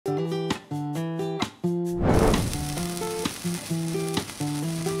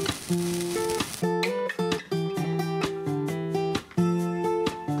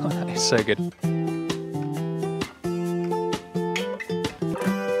so good.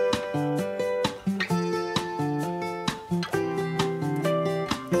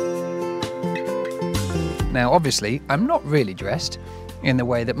 Now, obviously, I'm not really dressed in the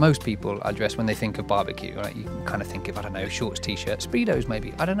way that most people are dressed when they think of barbecue. Right? You can kind of think of, I don't know, shorts, t-shirt, Speedos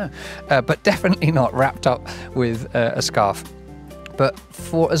maybe, I don't know. But definitely not wrapped up with a scarf. But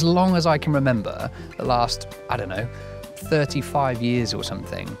for as long as I can remember, the last, I don't know, 35 years or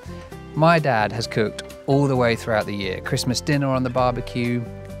something, my dad has cooked all the way throughout the year. Christmas dinner on the barbecue,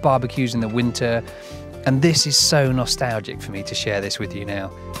 barbecues in the winter, and this is so nostalgic for me to share this with you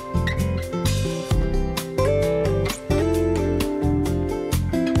now.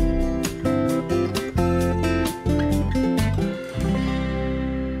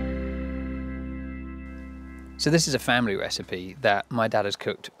 So this is a family recipe that my dad has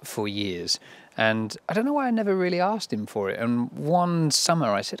cooked for years, and I don't know why I never really asked him for it. And one summer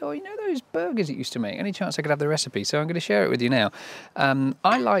I said, oh, you know those burgers it used to make? Any chance I could have the recipe? So I'm going to share it with you now.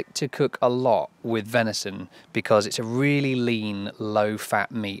 I like to cook a lot with venison because it's a really lean,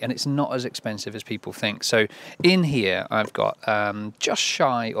 low-fat meat, and it's not as expensive as people think. So in here I've got just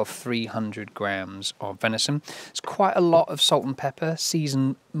shy of 300 grams of venison. It's quite a lot of salt and pepper,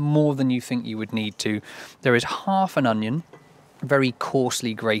 seasoned more than you think you would need to. There is half an onion, very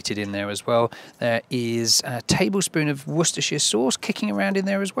coarsely grated in there as well. There is a tablespoon of Worcestershire sauce kicking around in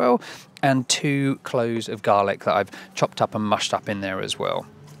there as well, and 2 cloves of garlic that I've chopped up and mushed up in there as well.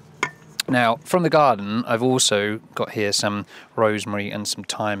 Now, from the garden, I've also got here some rosemary and some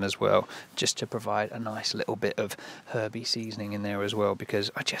thyme as well, just to provide a nice little bit of herby seasoning in there as well, because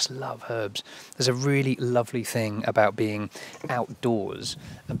I just love herbs. There's a really lovely thing about being outdoors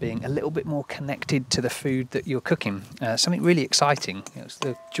and being a little bit more connected to the food that you're cooking. Something really exciting. You know, it's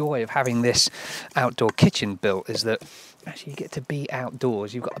the joy of having this outdoor kitchen built, is that actually you get to be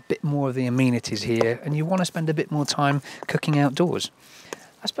outdoors. You've got a bit more of the amenities here, and you want to spend a bit more time cooking outdoors.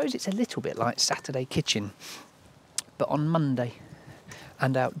 I suppose it's a little bit like Saturday kitchen, but on Monday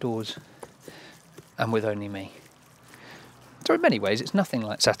and outdoors and with only me. So in many ways, it's nothing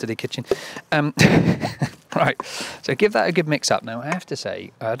like Saturday kitchen. Right, so give that a good mix up. Now, I have to say,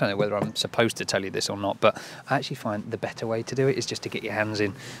 I don't know whether I'm supposed to tell you this or not, but I actually find the better way to do it is just to get your hands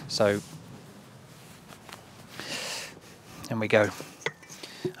in. So, there we go.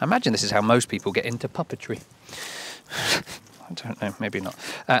 I imagine this is how most people get into puppetry. I don't know, maybe not.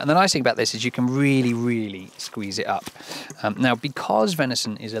 And the nice thing about this is you can really, really squeeze it up. Now, because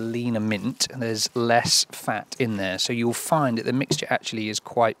venison is a leaner mint, there's less fat in there, so you'll find that the mixture actually is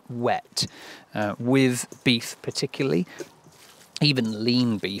quite wet. With beef particularly, even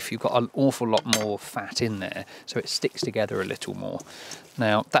lean beef, you've got an awful lot more fat in there, so it sticks together a little more.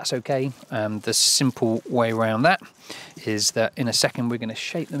 Now, that's okay. The simple way around that is that in a second we're going to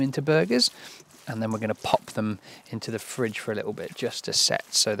shape them into burgers, and then we're going to pop them into the fridge for a little bit just to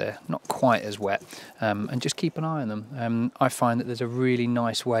set, so they're not quite as wet, and just keep an eye on them. I find that there's a really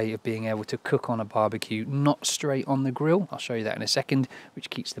nice way of being able to cook on a barbecue, not straight on the grill. I'll show you that in a second,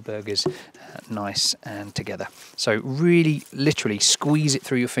 which keeps the burgers nice and together. So really, literally squeeze it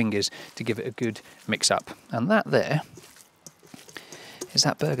through your fingers to give it a good mix up. And that there is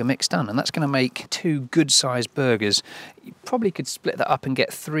that burger mix done, and that's going to make 2 good-sized burgers. You probably could split that up and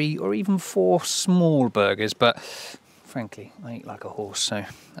get 3 or even 4 small burgers, but frankly, I eat like a horse, so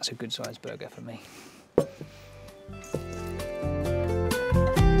that's a good-sized burger for me.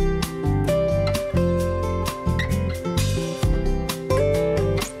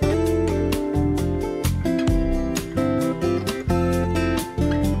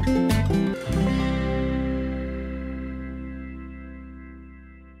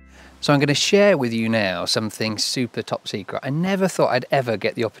 So I'm going to share with you now something super top secret. I never thought I'd ever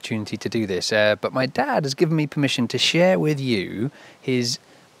get the opportunity to do this, but my dad has given me permission to share with you his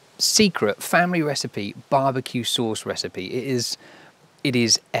secret family recipe, barbecue sauce recipe. It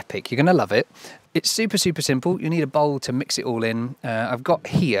is epic. You're going to love it. It's super, super simple. You need a bowl to mix it all in. I've got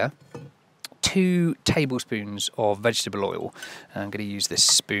here 2 tablespoons of vegetable oil. I'm going to use this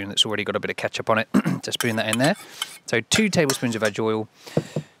spoon that's already got a bit of ketchup on it to spoon that in there. So 2 tablespoons of veg oil.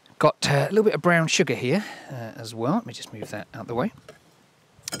 Got a little bit of brown sugar here as well. Let me just move that out the way.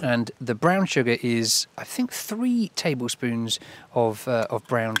 And the brown sugar is, I think, 3 tablespoons of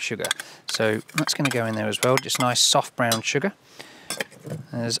brown sugar. So that's going to go in there as well. Just nice soft brown sugar.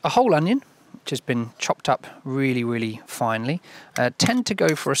 There's a whole onion, which has been chopped up really, really finely. Tend to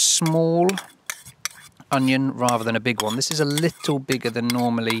go for a small onion rather than a big one. This is a little bigger than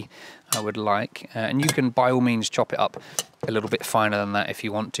normally I would like, and you can by all means chop it up a little bit finer than that if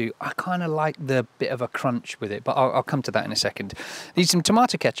you want to. I kind of like the bit of a crunch with it, but I'll come to that in a second. Need some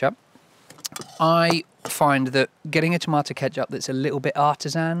tomato ketchup, I find that getting a tomato ketchup that's a little bit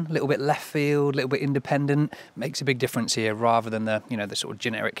artisan, a little bit left field, a little bit independent makes a big difference here, rather than the, you know, the sort of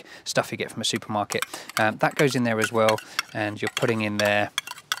generic stuff you get from a supermarket. That goes in there as well, and you're putting in there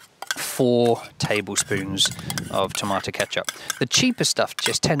 4 tablespoons of tomato ketchup. The cheaper stuff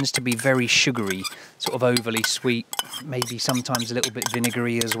just tends to be very sugary, sort of overly sweet, maybe sometimes a little bit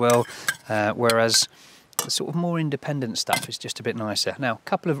vinegary as well, whereas the sort of more independent stuff is just a bit nicer. Now, a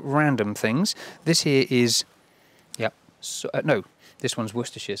couple of random things. This here is, yep, no, this one's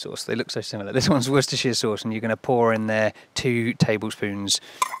Worcestershire sauce. They look so similar. This one's Worcestershire sauce, and you're going to pour in there 2 tablespoons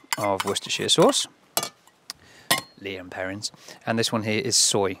of Worcestershire sauce. Liam Perrins. And this one here is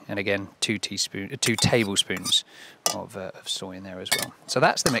soy, and again 2 tablespoons of soy in there as well. So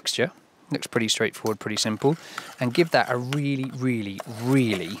that's the mixture. Looks pretty straightforward, pretty simple, and give that a really, really,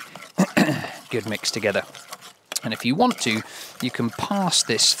 really good mix together. And if you want to, you can pass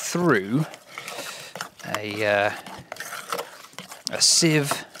this through a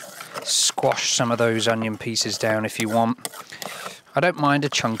sieve, squash some of those onion pieces down if you want. I don't mind a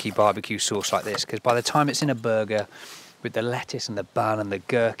chunky barbecue sauce like this, because by the time it's in a burger with the lettuce and the bun and the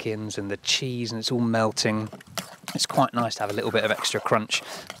gherkins and the cheese and it's all melting, it's quite nice to have a little bit of extra crunch.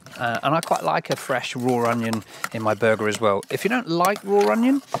 And I quite like a fresh raw onion in my burger as well. If you don't like raw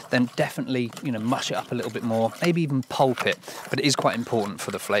onion, then definitely, you know, mush it up a little bit more, maybe even pulp it, but it is quite important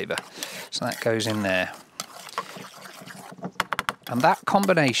for the flavour. So that goes in there. And that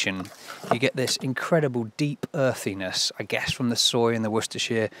combination, you get this incredible deep earthiness, I guess, from the soy and the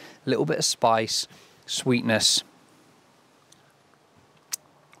Worcestershire, a little bit of spice, sweetness.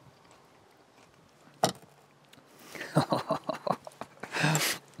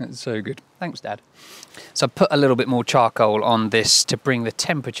 That's so good. Thanks, Dad. So I put a little bit more charcoal on this to bring the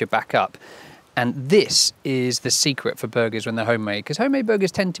temperature back up. And this is the secret for burgers when they're homemade, because homemade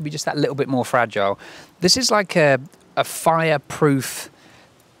burgers tend to be just that little bit more fragile. This is like a fireproof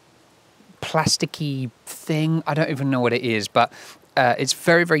plasticky thing. I don't even know what it is, but it's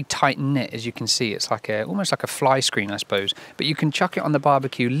very, very tight knit, as you can see. It's like almost like a fly screen, I suppose. But you can chuck it on the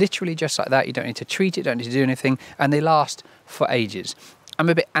barbecue literally just like that. You don't need to treat it, don't need to do anything, and they last for ages. I'm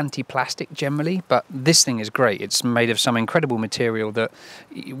a bit anti-plastic generally, but this thing is great. It's made of some incredible material that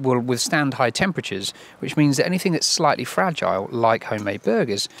will withstand high temperatures, which means that anything that's slightly fragile, like homemade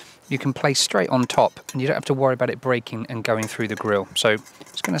burgers, you can place straight on top, and you don't have to worry about it breaking and going through the grill. So I'm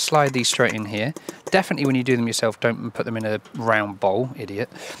just going to slide these straight in here. Definitely when you do them yourself, don't put them in a round bowl, idiot,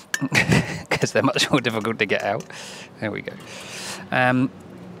 because they're much more difficult to get out. There we go.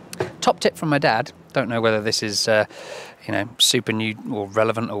 Top tip from my dad, don't know whether this is you know, super new or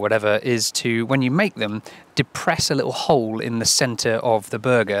relevant or whatever, is to, when you make them, depress a little hole in the center of the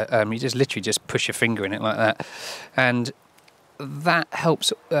burger. You just literally just push your finger in it like that, and that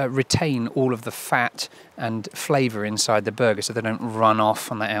helps retain all of the fat and flavor inside the burger, so they don't run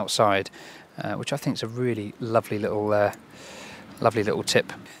off on the outside, which I think is a really lovely little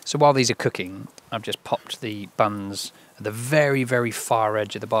tip. So while these are cooking, I've just popped the buns at the very, very far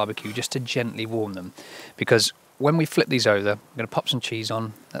edge of the barbecue just to gently warm them, because when we flip these over, I'm going to pop some cheese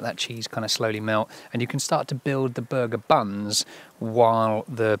on, let that cheese kind of slowly melt, and you can start to build the burger buns while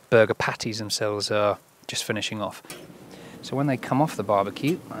the burger patties themselves are just finishing off. So when they come off the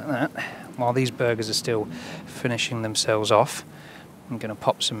barbecue, like that, while these burgers are still finishing themselves off, I'm going to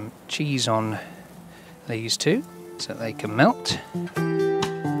pop some cheese on these two so they can melt.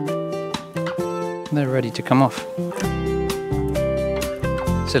 They're ready to come off.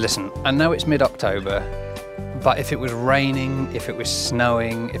 So listen, I know it's mid-October, but if it was raining, if it was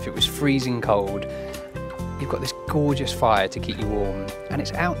snowing, if it was freezing cold, you've got this gorgeous fire to keep you warm, and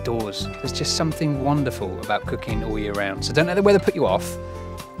it's outdoors. There's just something wonderful about cooking all year round. So don't let the weather put you off.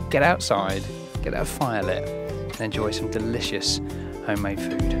 Get outside, get a fire lit, and enjoy some delicious homemade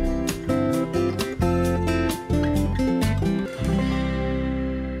food.